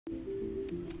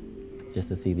just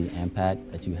to see the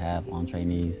impact that you have on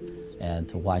trainees and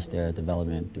to watch their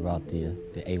development throughout the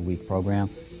 8-week program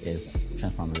is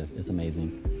transformative. It's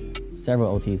amazing.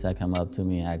 Several OTs have come up to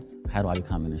me and asked, how do I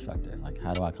become an instructor? Like,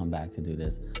 how do I come back to do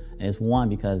this? And it's one,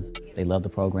 because they love the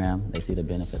program, they see the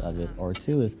benefit of it, or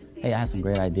two is, hey, I have some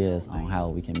great ideas on how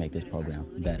we can make this program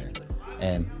better.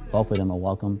 And both of them are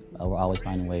welcome. We're always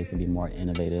finding ways to be more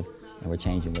innovative, and we're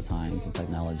changing with times and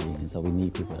technology, and so we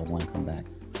need people that want to come back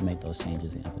to make those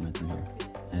changes and implement them here.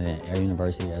 And then Air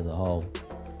University as a whole,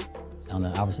 on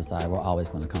the officer side, we're always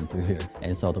going to come through here.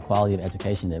 And so the quality of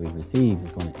education that we receive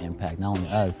is going to impact not only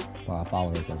us, but our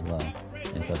followers as well.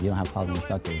 And so if you don't have quality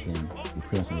instructors, then you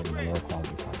pretty much going to get a lower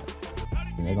quality product.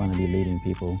 And they're going to be leading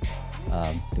people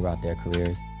throughout their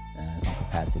careers in some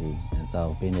capacity. And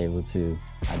so being able to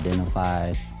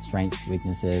identify strengths,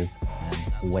 weaknesses,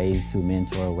 and ways to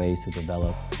mentor, ways to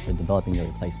develop, or developing your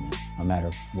replacement, no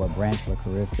matter what branch, what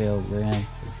career field you're in,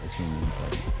 is extremely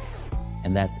important.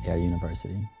 And that's Air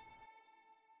University.